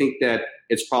 we think that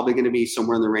it's probably going to be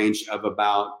somewhere in the range of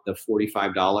about the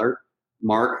 $45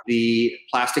 mark. The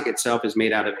plastic itself is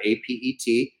made out of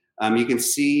APET. You can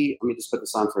see, let me just put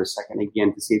this on for a second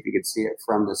again to see if you can see it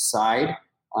from the side.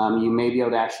 You may be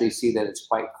able to actually see that it's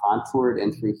quite contoured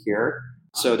in through here.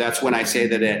 So that's when I say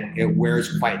that it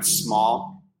wears quite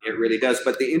small. It really does.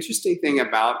 But the interesting thing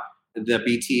about the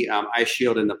BT Eye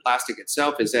Shield and the plastic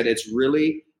itself is that it's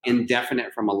really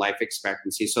indefinite from a life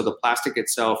expectancy. So the plastic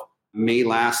itself may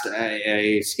last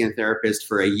a skin therapist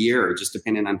for a year, just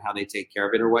depending on how they take care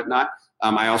of it or whatnot.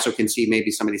 I also can see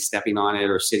maybe somebody stepping on it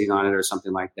or sitting on it or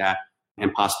something like that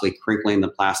and possibly crinkling the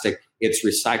plastic. It's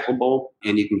recyclable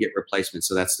and you can get replacements.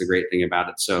 So that's the great thing about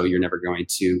it. So you're never going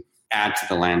to add to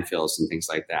the landfills and things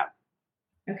like that.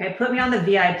 Okay, put me on the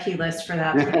VIP list for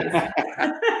that,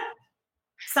 please.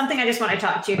 Something I just want to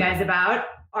talk to you guys about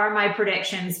are my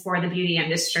predictions for the beauty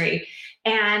industry.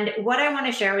 And what I want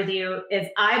to share with you is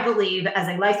I believe as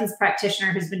a licensed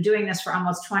practitioner who's been doing this for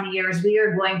almost 20 years, we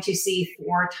are going to see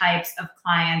 4 types of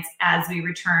clients as we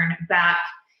return back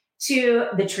to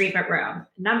the treatment room.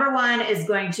 Number 1 is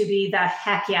going to be the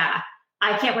heck yeah.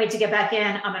 I can't wait to get back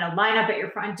in. I'm going to line up at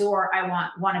your front door. I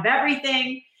want one of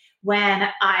everything when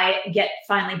I get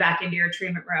finally back into your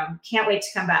treatment room. Can't wait to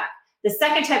come back. The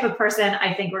second type of person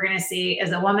I think we're going to see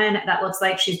is a woman that looks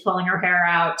like she's pulling her hair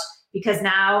out because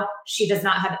now she does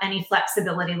not have any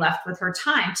flexibility left with her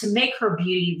time to make her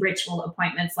beauty ritual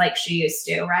appointments like she used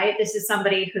to, right? This is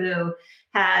somebody who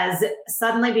has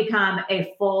suddenly become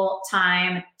a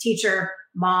full-time teacher,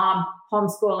 mom,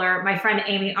 homeschooler. My friend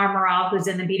Amy Armoral, who's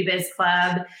in the Beauty Biz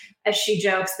Club, she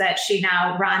jokes that she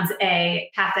now runs a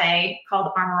cafe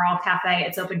called Armoral Cafe.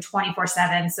 It's open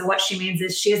 24/7. So what she means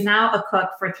is she is now a cook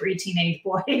for 3 teenage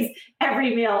boys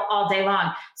every meal all day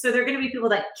long. So there are going to be people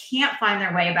that can't find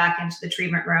their way back into the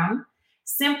treatment room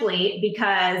simply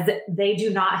because they do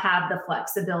not have the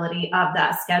flexibility of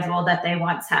that schedule that they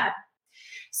once had.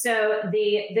 So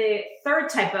the third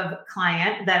type of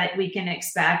client that we can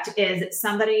expect is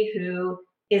somebody who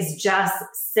is just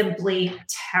simply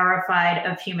terrified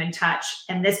of human touch.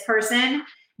 And this person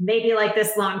may be like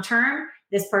this long term.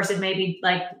 This person may be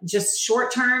like just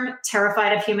short term,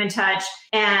 terrified of human touch.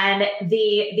 And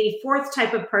the fourth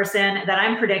type of person that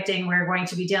I'm predicting we're going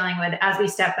to be dealing with as we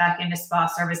step back into spa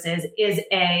services is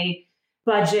a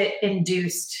budget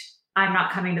induced, I'm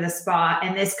not coming to the spa.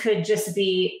 And this could just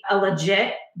be a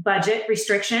legit budget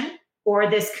restriction, or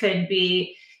this could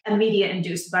be a media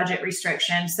induced budget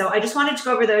restriction. So I just wanted to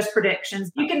go over those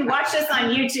predictions. You can watch this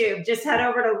on YouTube. Just head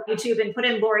over to YouTube and put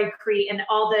in Lori Crete, and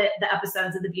all the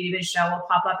episodes of the Beauty Biz Show will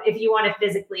pop up if you want to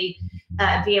physically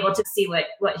be able to see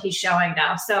what he's showing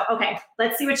now. So, okay,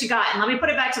 let's see what you got. And let me put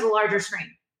it back to the larger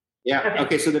screen. Yeah.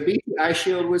 Okay. So the BT Eye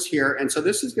Shield was here. And so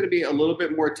this is going to be a little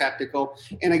bit more technical.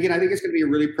 And again, I think it's going to be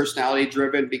really personality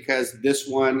driven, because this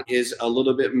one is a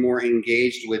little bit more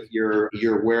engaged with your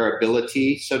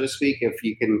wearability, so to speak, if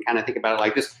you can kind of think about it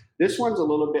like this. This one's a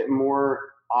little bit more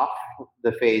off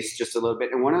the face, just a little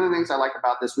bit. And one of the things I like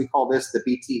about this, we call this the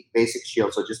BT Basic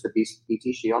Shield. So just the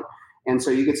BT Shield. And so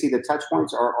you can see the touch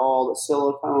points are all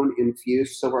silicone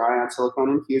infused, silver ion silicone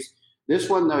infused. This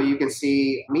one, though, you can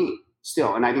see me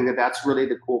still. And I think that that's really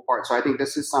the cool part. So I think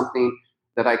this is something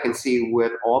that I can see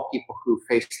with all people who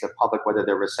face the public, whether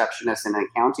they're receptionists in an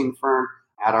accounting firm,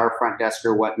 at our front desk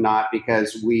or whatnot,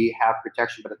 because we have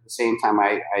protection. But at the same time,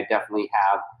 I definitely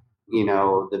have,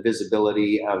 the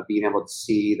visibility of being able to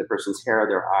see the person's hair,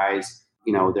 their eyes,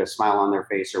 their smile on their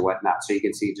face or whatnot. So you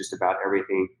can see just about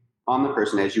everything on the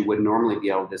person as you would normally be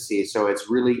able to see. So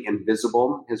it's really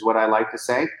invisible is what I like to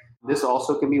say. This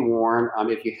also can be worn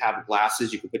if you have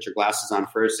glasses. You can put your glasses on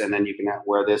first, and then you can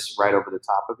wear this right over the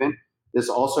top of it. This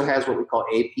also has what we call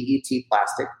APET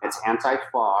plastic. It's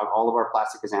anti-fog. All of our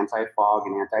plastic is anti-fog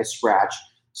and anti-scratch.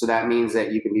 So that means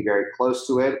that you can be very close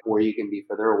to it, or you can be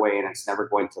further away, and it's never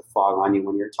going to fog on you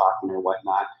when you're talking or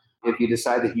whatnot. If you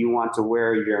decide that you want to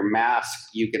wear your mask,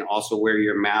 you can also wear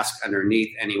your mask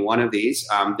underneath any one of these.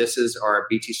 This is our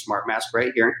BT Smart Mask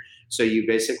right here. So you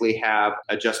basically have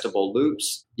adjustable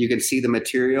loops. You can see the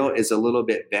material is a little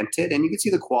bit vented, and you can see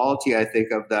the quality, I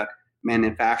think, of the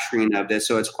manufacturing of this.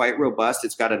 So it's quite robust.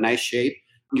 It's got a nice shape.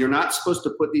 You're not supposed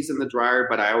to put these in the dryer,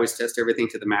 but I always test everything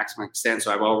to the maximum extent.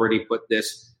 So I've already put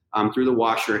this through the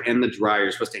washer and the dryer.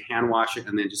 You're supposed to hand wash it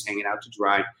and then just hang it out to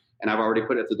dry. And I've already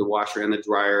put it through the washer and the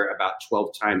dryer about 12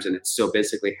 times, and it still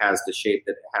basically has the shape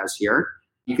that it has here.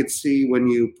 You can see when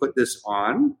you put this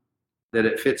on that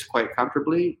it fits quite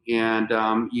comfortably, and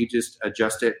you just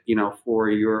adjust it, for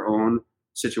your own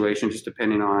situation, just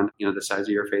depending on, the size of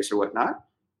your face or whatnot.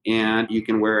 And you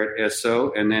can wear it as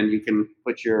so, and then you can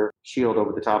put your shield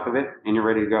over the top of it, and you're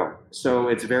ready to go. So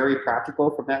it's very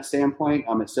practical from that standpoint.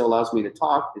 It still allows me to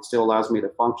talk. It still allows me to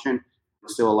function. It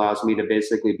still allows me to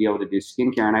basically be able to do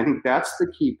skincare. And I think that's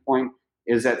the key point,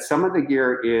 is that some of the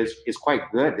gear is quite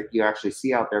good that you actually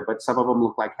see out there, but some of them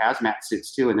look like hazmat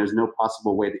suits too, and there's no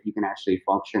possible way that you can actually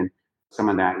function some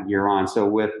of that gear on. So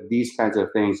with these kinds of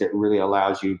things, it really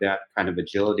allows you that kind of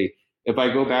agility. If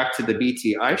I go back to the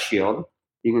BT Eye Shield,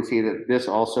 you can see that this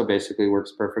also basically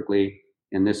works perfectly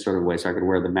in this sort of way. So I could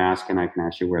wear the mask and I can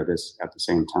actually wear this at the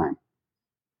same time.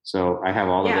 So I have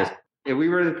all of this. If we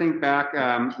were to think back,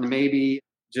 maybe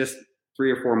just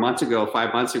 3 or 4 months ago,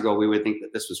 5 months ago, we would think that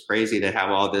this was crazy to have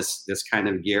all this kind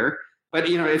of gear. But,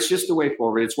 it's just the way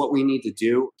forward. It's what we need to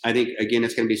do. I think, again,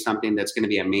 it's going to be something that's going to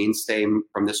be a mainstay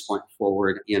from this point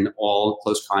forward in all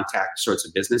close contact sorts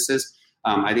of businesses.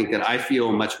 I think that I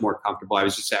feel much more comfortable. I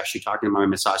was just actually talking to my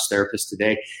massage therapist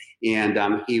today, and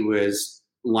he was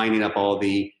lining up all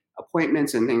the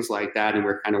appointments and things like that, and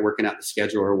we're kind of working out the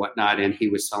schedule or whatnot, and he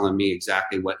was telling me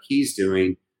exactly what he's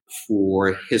doing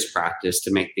for his practice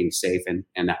to make things safe and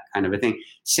that kind of a thing.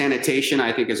 Sanitation,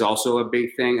 I think, is also a big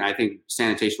thing. I think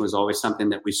sanitation was always something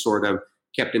that we sort of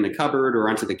kept in the cupboard or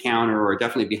onto the counter or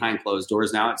definitely behind closed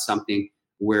doors. Now it's something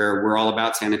where we're all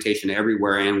about sanitation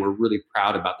everywhere, and we're really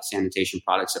proud about the sanitation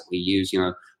products that we use.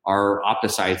 Our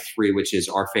Opticide 3, which is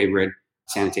our favorite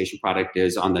sanitation product,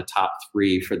 is on the top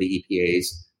 3 for the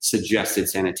EPA's suggested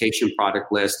sanitation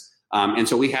product list. And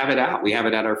so we have it out. We have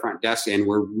it at our front desk, and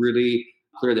we're really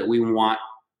clear that we want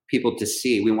people to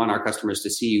see. We want our customers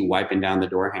to see you wiping down the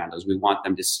door handles. We want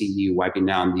them to see you wiping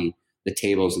down the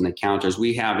tables and the counters.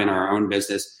 We have in our own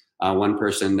business one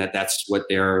person that's what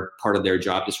their part of their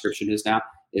job description is now,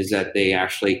 is that they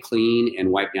actually clean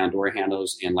and wipe down door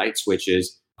handles and light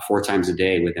switches 4 times a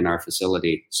day within our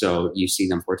facility. So you see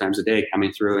them 4 times a day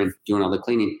coming through and doing all the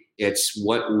cleaning. It's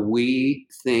what we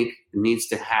think needs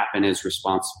to happen as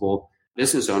responsible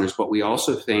business owners, but we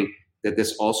also think that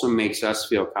this also makes us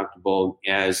feel comfortable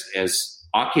as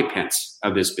occupants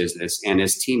of this business and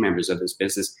as team members of this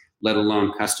business, let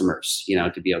alone customers,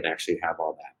 to be able to actually have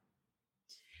all that.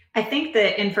 I think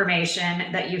the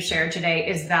information that you shared today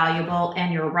is valuable,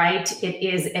 and you're right. It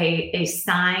is a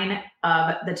sign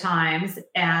of the times.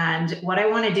 And what I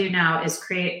want to do now is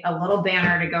create a little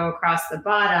banner to go across the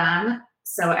bottom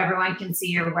so everyone can see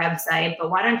your website. But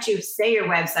why don't you say your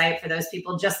website for those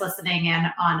people just listening in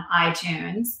on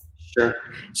iTunes? Sure.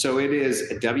 So it is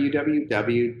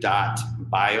www.bio,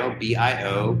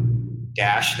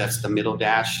 that's the middle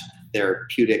dash,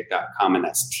 therapeutic.com. And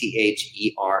that's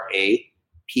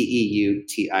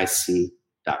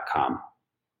THERAPEUTIC.com.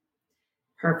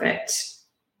 Perfect.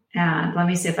 And let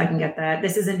me see if I can get that.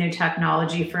 This is a new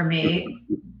technology for me,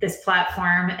 this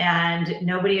platform, and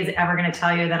nobody is ever going to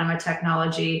tell you that I'm a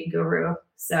technology guru.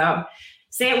 So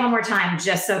say it one more time,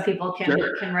 just so people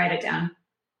can write it down.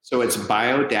 So it's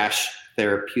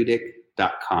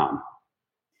bio-therapeutic.com.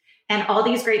 And all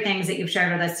these great things that you've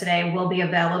shared with us today will be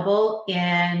available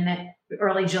in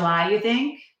early July, you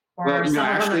think? Or well,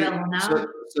 some of them available now?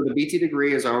 So the BT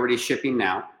degree is already shipping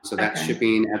now. So that's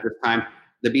shipping at this time.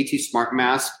 The BT Smart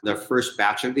Mask, the first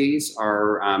batch of these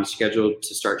are scheduled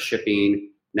to start shipping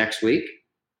next week.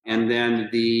 And then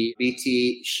the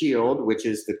BT Shield, which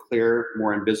is the clear,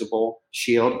 more invisible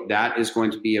shield, that is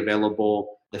going to be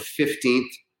available the 15th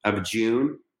of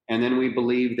June. And then we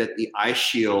believe that the Eye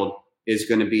Shield is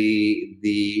going to be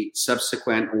the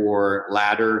subsequent or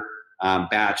latter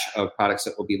batch of products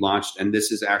that will be launched. And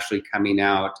this is actually coming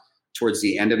out towards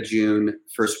the end of June,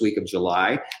 first week of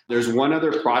July. There's one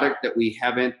other product that we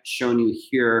haven't shown you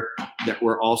here that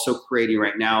we're also creating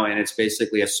right now, and it's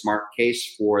basically a smart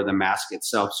case for the mask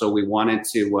itself. So we wanted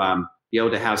to be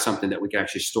able to have something that we can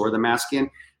actually store the mask in.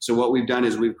 So what we've done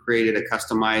is we've created a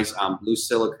customized blue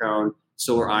silicone,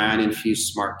 silver ion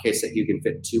infused smart case that you can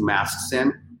fit 2 masks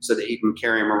in so that you can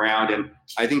carry them around. And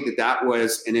I think that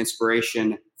was an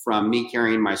inspiration from me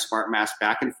carrying my smart mask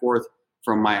back and forth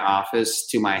from my office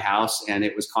to my house. And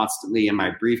it was constantly in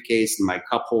my briefcase, in my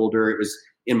cup holder. It was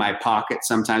in my pocket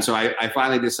sometimes. So I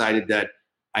finally decided that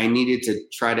I needed to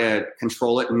try to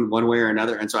control it in one way or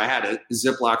another. And so I had a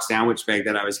Ziploc sandwich bag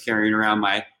that I was carrying around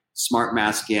my smart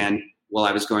mask in while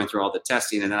I was going through all the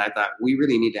testing. And then I thought, we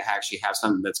really need to actually have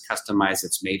something that's customized,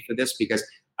 that's made for this, because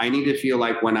I need to feel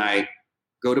like when I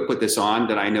go to put this on,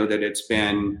 that I know that it's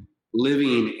been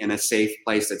living in a safe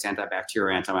place that's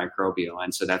antibacterial, antimicrobial.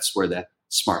 And so that's where the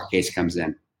smart case comes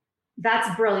in.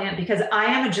 That's brilliant, because I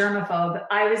am a germaphobe.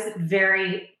 I was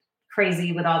very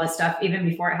crazy with all this stuff even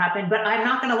before it happened. But I'm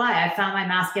not going to lie. I found my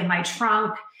mask in my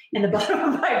trunk, in the bottom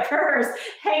of my purse,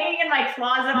 hanging in my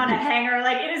closet on a hanger.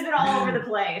 Like, it has been all over the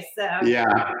place. So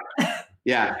yeah.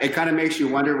 It kind of makes you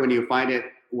wonder when you find it,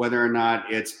 whether or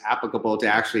not it's applicable to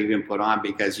actually even put on,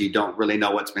 because you don't really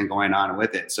know what's been going on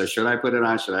with it. So should I put it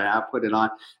on? Should I not put it on?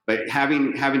 But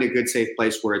having a good, safe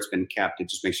place where it's been kept, it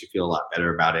just makes you feel a lot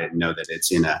better about it and know that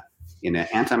it's in an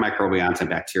antimicrobial,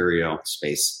 antibacterial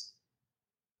space.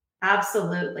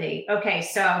 Absolutely. Okay.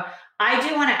 So I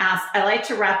do want to ask, I like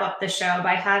to wrap up the show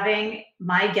by having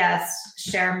my guests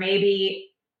share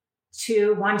maybe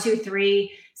 1, 2,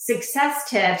 3 success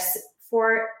tips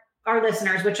for our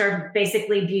listeners, which are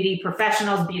basically beauty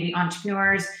professionals, beauty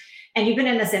entrepreneurs. And you've been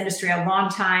in this industry a long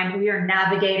time. We are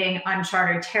navigating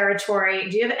uncharted territory.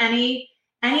 Do you have any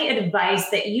advice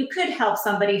that you could help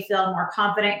somebody feel more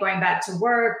confident going back to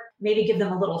work? Maybe give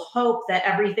them a little hope that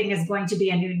everything is going to be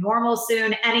a new normal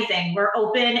soon. Anything. We're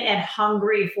open and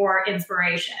hungry for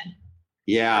inspiration.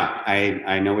 Yeah,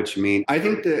 I know what you mean. I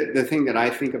think the thing that I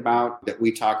think about, that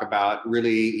we talk about,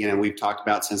 really, we've talked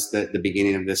about since the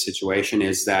beginning of this situation,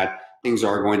 is that things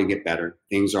are going to get better.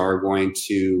 Things are going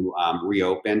to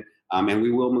reopen, and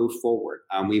we will move forward.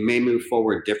 We may move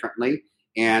forward differently.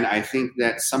 And I think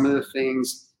that some of the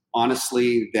things,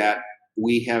 honestly, that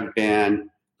we have been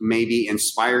maybe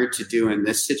inspired to do in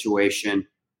this situation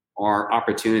are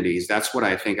opportunities. That's what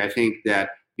I think. I think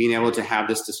that being able to have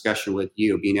this discussion with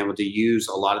you, being able to use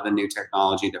a lot of the new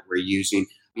technology that we're using,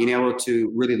 being able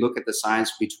to really look at the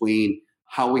science between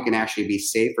how we can actually be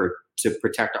safer to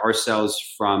protect ourselves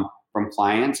from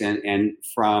clients and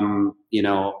from,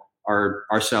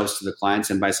 ourselves to the clients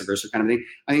and vice versa kind of thing.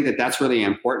 I think that that's really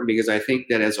important, because I think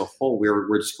that as a whole,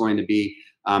 we're just going to be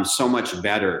so much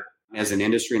better as an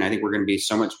industry. And I think we're going to be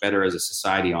so much better as a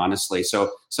society, honestly. So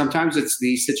sometimes it's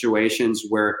these situations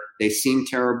where they seem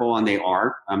terrible, and they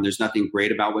are. There's nothing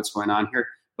great about what's going on here,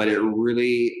 but it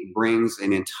really brings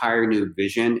an entire new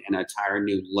vision, an entire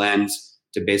new lens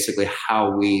to basically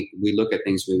how we look at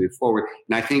things moving forward.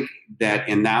 And I think that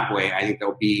in that way, I think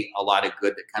there'll be a lot of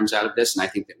good that comes out of this, and I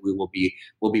think that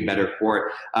we'll be better for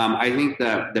it. I think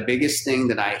the biggest thing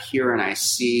that I hear and I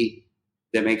see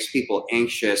that makes people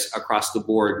anxious across the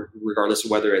board, regardless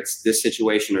of whether it's this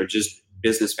situation or just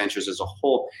business ventures as a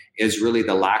whole, is really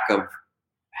the lack of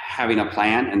having a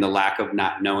plan and the lack of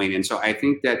not knowing. And so I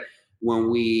think that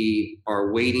when we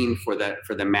are waiting for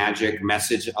the magic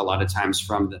message, a lot of times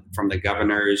from the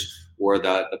governors or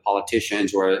the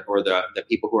politicians or the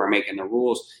people who are making the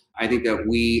rules, I think that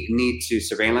we need to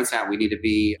surveillance that. We need to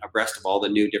be abreast of all the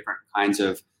new different kinds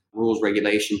of rules,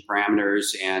 regulation, parameters,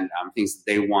 and things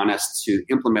that they want us to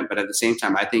implement. But at the same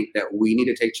time, I think that we need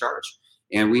to take charge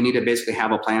and we need to basically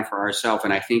have a plan for ourselves.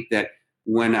 And I think that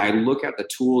when I look at the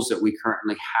tools that we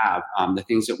currently have, the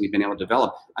things that we've been able to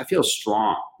develop, I feel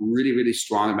strong, really, really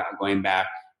strong about going back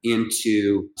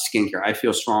into skincare. I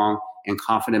feel strong and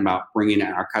confident about bringing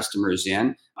our customers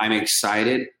in. I'm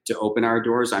excited to open our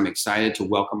doors. I'm excited to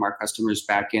welcome our customers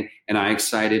back in. And I'm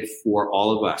excited for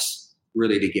all of us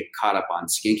really to get caught up on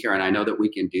skincare. And I know that we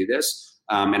can do this.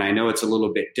 And I know it's a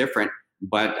little bit different.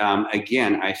 But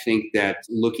again, I think that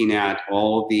looking at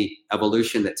all the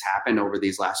evolution that's happened over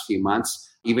these last few months,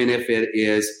 even if it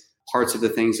is parts of the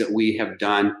things that we have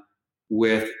done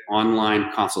with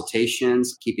online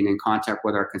consultations, keeping in contact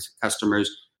with our customers,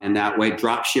 and that way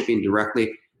drop shipping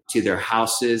directly to their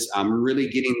houses, really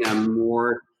getting them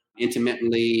more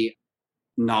intimately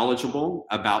knowledgeable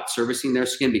about servicing their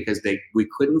skin because we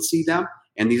couldn't see them.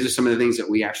 And these are some of the things that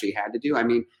we actually had to do. I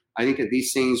mean, I think that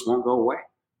these things won't go away.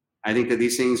 I think that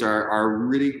these things are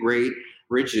really great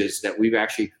bridges that we've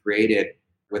actually created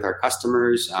with our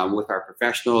customers, with our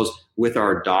professionals, with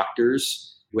our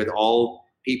doctors, with all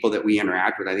people that we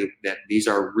interact with. I think that these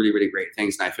are really, really great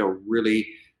things. And I feel really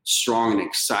strong and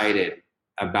excited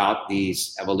about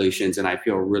these evolutions. And I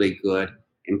feel really good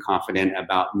and confident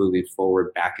about moving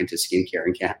forward back into skincare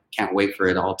and can't wait for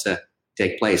it all to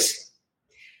take place.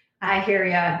 I hear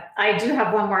you. I do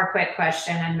have one more quick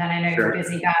question, and then I know Sure. you're a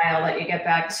busy guy. I'll let you get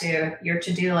back to your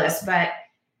to-do list. But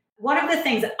one of the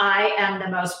things I am the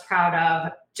most proud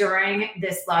of during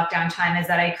this lockdown time is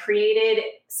that I created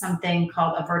something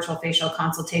called a virtual facial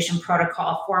consultation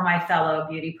protocol for my fellow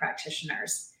beauty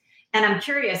practitioners. And I'm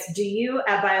curious, do you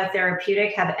at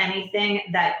Biotherapeutic have anything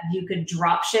that you could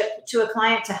drop ship to a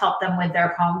client to help them with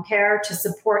their home care to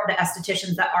support the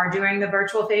estheticians that are doing the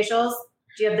virtual facials?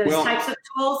 Do you have those types of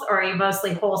tools, or are you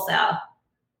mostly wholesale?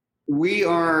 We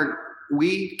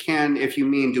can, if you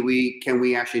mean, can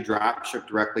we actually drop ship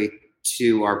directly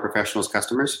to our professionals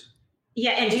customers?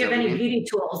 Yeah. And do you have any beauty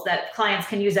tools that clients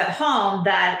can use at home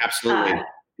that? Absolutely.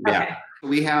 Yeah. Okay.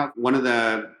 We have one of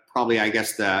the, probably, I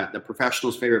guess the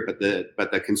professional's favorite,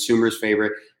 but the consumer's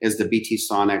favorite is the BT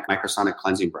Sonic Microsonic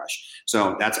Cleansing Brush.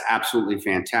 So that's absolutely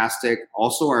fantastic.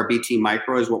 Also, our BT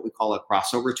Micro is what we call a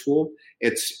crossover tool.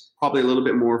 It's probably a little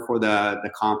bit more for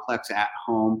the complex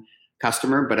at-home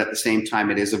customer, but at the same time,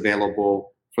 it is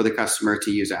available for the customer to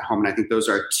use at home. And I think those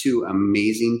are two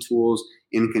amazing tools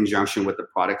in conjunction with the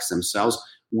products themselves.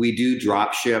 We do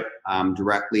drop ship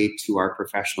directly to our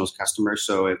professionals customers.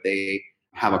 So if they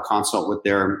have a consult with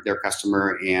their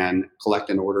customer and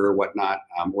collect an order or whatnot,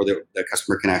 or the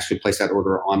customer can actually place that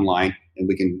order online and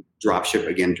we can drop ship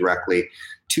again directly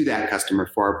to that customer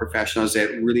for our professionals.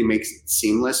 It really makes it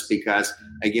seamless because,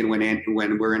 again, when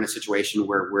we're in a situation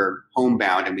where we're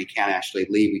homebound and we can't actually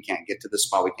leave, we can't get to the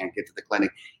spa, we can't get to the clinic,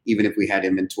 even if we had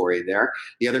inventory there.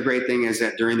 The other great thing is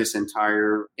that during this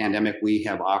entire pandemic, we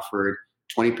have offered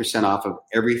 20% off of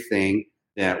everything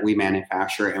that we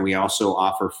manufacture, and we also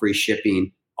offer free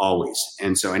shipping always.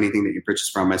 And so anything that you purchase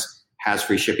from us has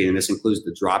free shipping, and this includes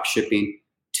the drop shipping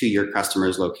to your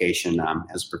customer's location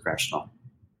as a professional.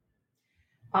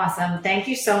 Awesome. Thank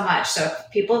you so much. So if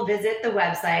people visit the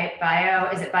website,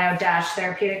 is it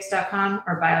bio-therapeutics.com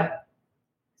or bio?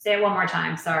 Say it one more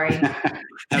time. Sorry.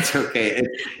 That's okay.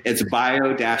 It's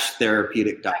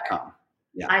bio-therapeutic.com.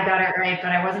 Yeah. I got it right,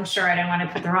 but I wasn't sure. I didn't want to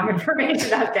put the wrong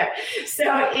information out there. So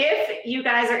if you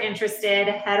guys are interested,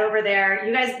 head over there.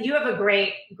 You have a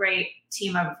great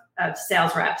team of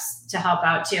sales reps to help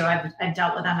out too. I've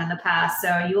dealt with them in the past,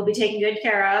 so you will be taken good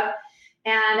care of.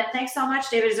 And thanks so much,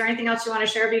 David. Is there anything else you want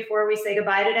to share before we say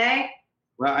goodbye today?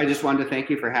 Well, I just wanted to thank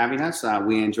you for having us.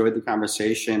 We enjoyed the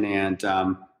conversation, and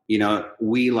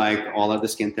we, like all of the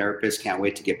skin therapists, can't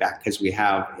wait to get back because we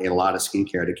have a lot of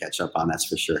skincare to catch up on. That's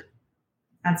for sure.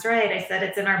 That's right. I said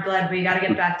it's in our blood. We got to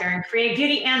get back there and create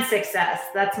beauty and success.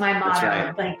 That's my motto.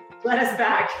 That's right. Let us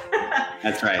back.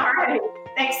 That's right. All right.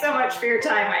 Thanks so much for your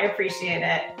time. I appreciate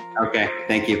it. Okay.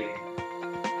 Thank you.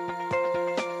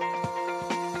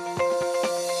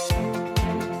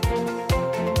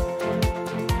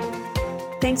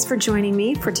 Thanks for joining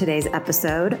me for today's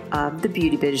episode of The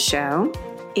Beauty Biz Show.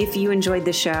 If you enjoyed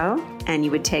the show and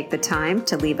you would take the time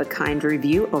to leave a kind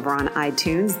review over on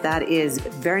iTunes, that is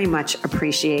very much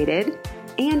appreciated.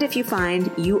 And if you find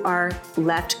you are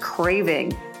left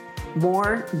craving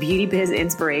more beauty biz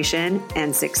inspiration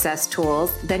and success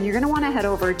tools, then you're going to want to head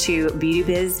over to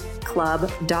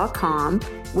beautybizclub.com,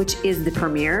 which is the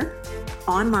premier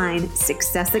online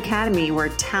success academy where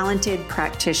talented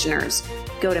practitioners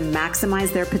go to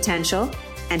maximize their potential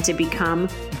and to become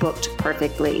booked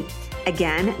perfectly.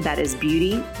 Again, that is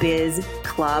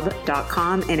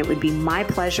beautybizclub.com, and it would be my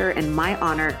pleasure and my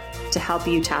honor to help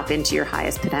you tap into your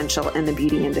highest potential in the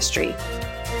beauty industry.